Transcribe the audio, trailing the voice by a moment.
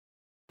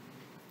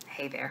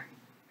Hey there.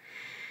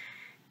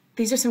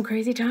 These are some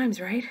crazy times,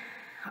 right?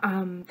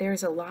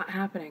 There's a lot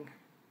happening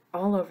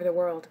all over the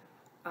world.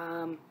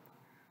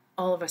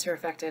 All of us are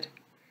affected.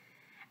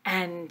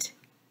 And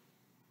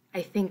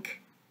I think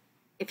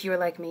if you're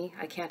like me,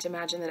 I can't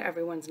imagine that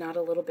everyone's not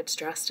a little bit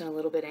stressed and a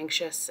little bit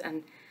anxious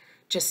and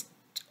just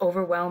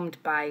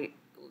overwhelmed by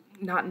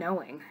not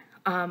knowing.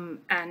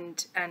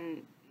 And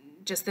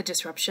just the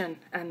disruption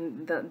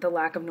and the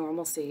lack of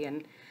normalcy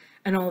and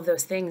all of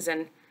those things.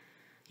 And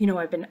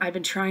I've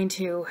been trying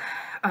to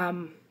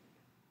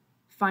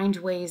find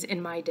ways in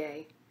my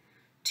day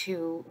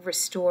to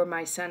restore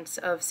my sense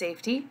of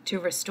safety, to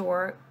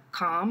restore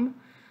calm,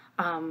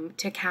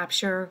 to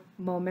capture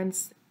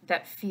moments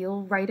that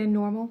feel right and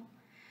normal.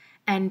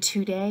 And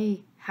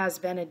today has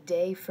been a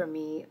day for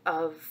me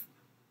of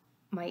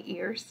my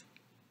ears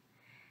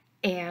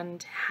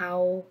and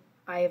how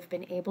I have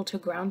been able to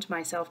ground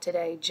myself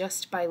today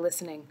just by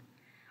listening,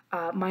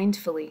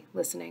 mindfully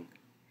listening.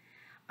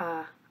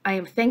 I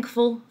am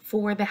thankful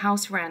for the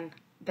house wren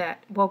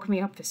that woke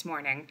me up this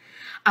morning.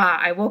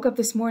 I woke up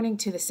this morning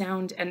to the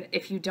sound, and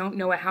if you don't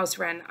know a house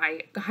wren,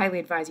 I highly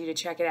advise you to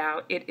check it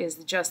out. It is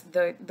just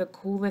the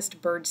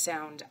coolest bird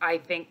sound I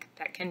think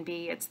that can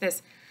be. It's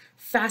this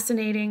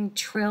fascinating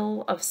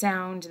trill of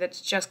sound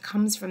that just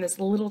comes from this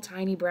little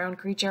tiny brown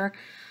creature.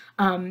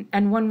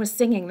 And one was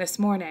singing this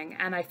morning,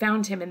 and I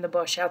found him in the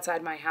bush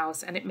outside my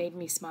house, and it made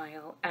me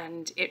smile,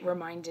 and it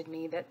reminded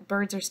me that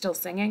birds are still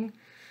singing.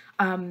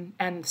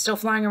 And still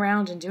flying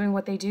around and doing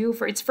what they do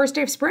for its first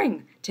day of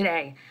spring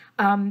today.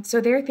 So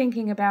they're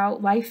thinking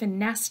about life and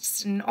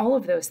nests and all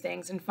of those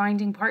things and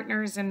finding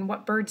partners and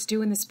what birds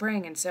do in the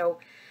spring. And so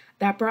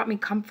that brought me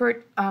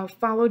comfort,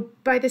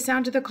 followed by the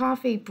sound of the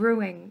coffee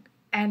brewing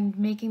and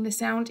making the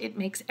sound it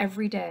makes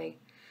every day.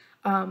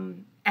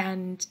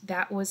 And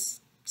that was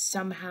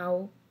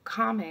somehow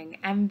calming.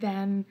 And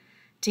then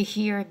to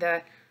hear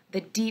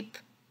the deep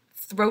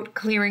throat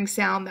clearing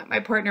sound that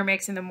my partner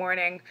makes in the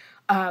morning,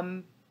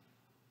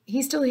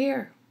 he's still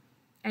here,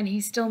 and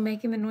he's still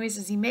making the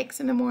noises he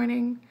makes in the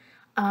morning,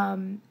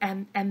 and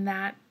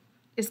that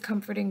is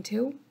comforting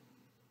too.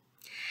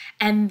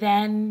 And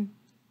then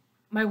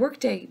my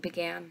workday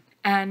began,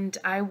 and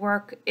I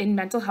work in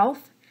mental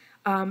health,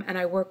 and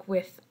I work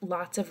with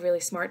lots of really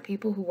smart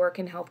people who work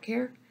in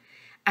healthcare,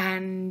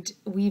 and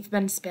we've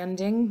been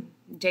spending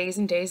days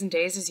and days and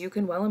days, as you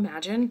can well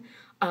imagine,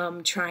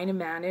 trying to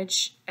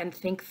manage and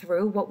think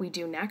through what we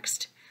do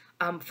next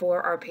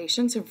for our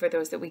patients and for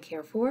those that we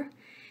care for.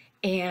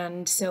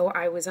 And so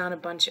I was on a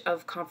bunch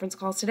of conference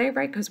calls today,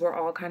 right? Because we're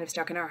all kind of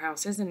stuck in our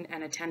houses and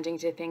attending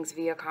to things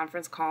via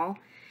conference call.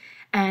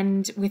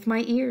 And with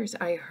my ears,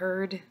 I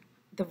heard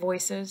the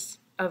voices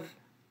of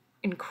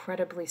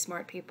incredibly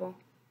smart people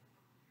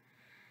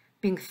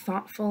being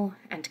thoughtful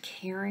and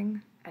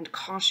caring and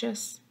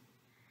cautious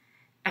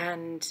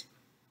and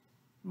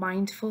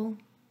mindful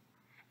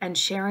and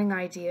sharing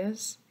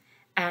ideas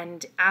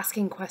and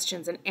asking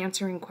questions and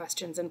answering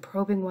questions and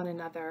probing one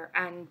another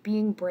and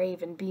being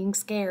brave and being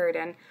scared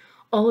and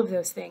all of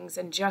those things.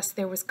 And just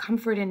there was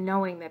comfort in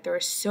knowing that there are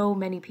so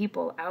many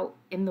people out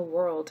in the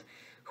world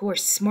who are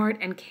smart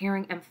and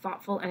caring and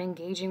thoughtful and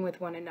engaging with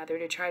one another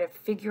to try to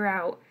figure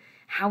out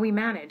how we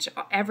manage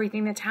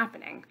everything that's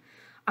happening.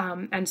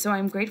 And so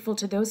I'm grateful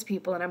to those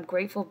people, and I'm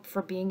grateful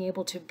for being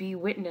able to be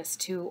witness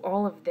to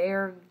all of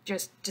their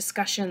just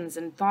discussions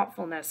and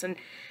thoughtfulness.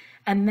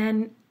 And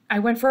then I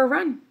went for a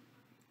run.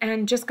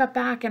 And just got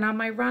back, and on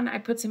my run, I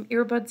put some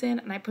earbuds in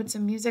and I put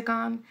some music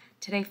on.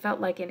 Today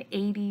felt like an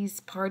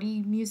 80s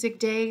party music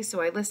day,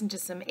 so I listened to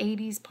some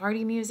 80s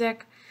party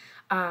music,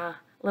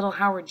 little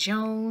Howard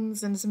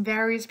Jones and some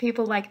various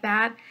people like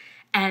that,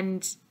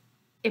 and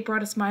it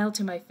brought a smile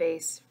to my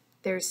face.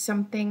 There's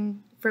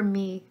something for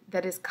me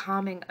that is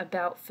calming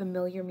about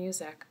familiar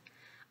music,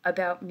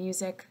 about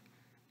music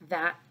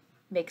that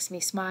makes me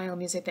smile,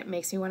 music that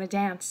makes me want to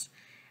dance,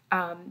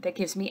 that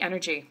gives me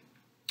energy.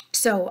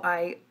 So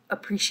I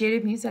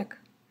appreciated music.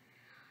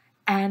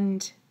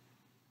 And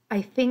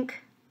I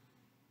think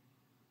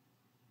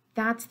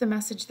that's the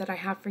message that I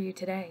have for you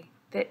today,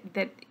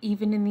 that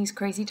even in these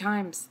crazy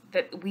times,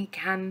 that we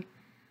can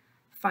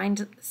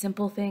find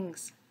simple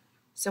things.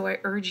 So I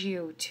urge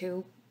you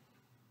to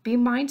be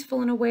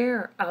mindful and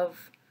aware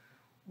of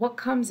what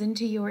comes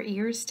into your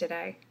ears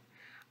today,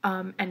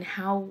 and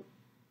how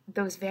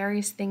those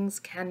various things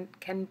can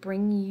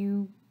bring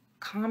you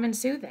calm and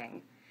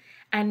soothing.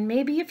 And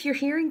maybe if you're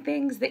hearing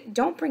things that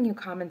don't bring you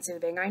calm and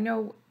soothing, I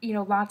know,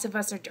 lots of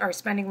us are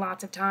spending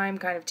lots of time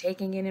kind of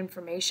taking in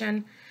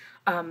information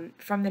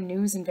from the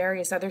news and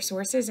various other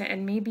sources,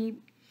 and maybe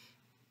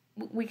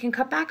we can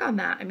cut back on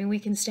that. I mean, we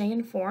can stay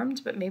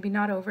informed, but maybe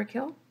not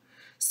overkill.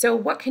 So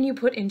what can you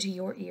put into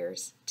your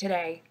ears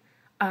today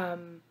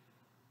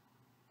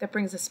that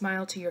brings a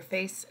smile to your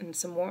face and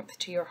some warmth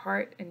to your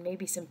heart and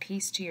maybe some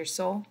peace to your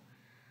soul?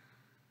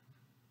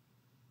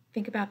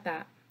 Think about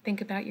that.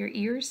 Think about your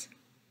ears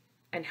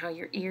and how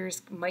your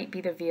ears might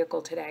be the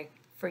vehicle today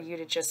for you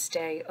to just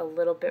stay a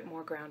little bit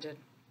more grounded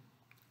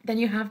than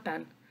you have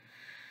been.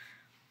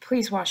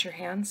 Please wash your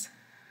hands.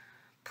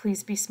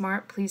 Please be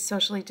smart. Please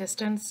socially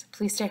distance.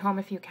 Please stay home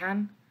if you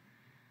can.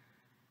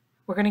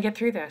 We're going to get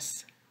through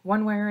this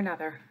one way or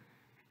another.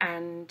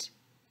 And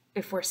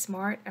if we're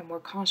smart and we're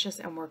cautious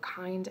and we're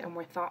kind and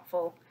we're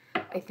thoughtful,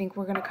 I think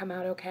we're going to come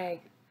out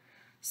okay.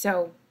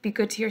 So be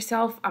good to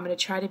yourself. I'm going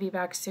to try to be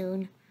back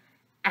soon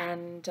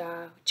and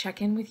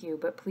check in with you.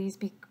 But please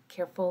be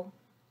careful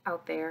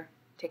out there.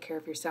 Take care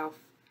of yourself.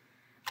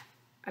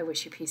 I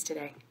wish you peace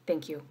today.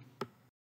 Thank you.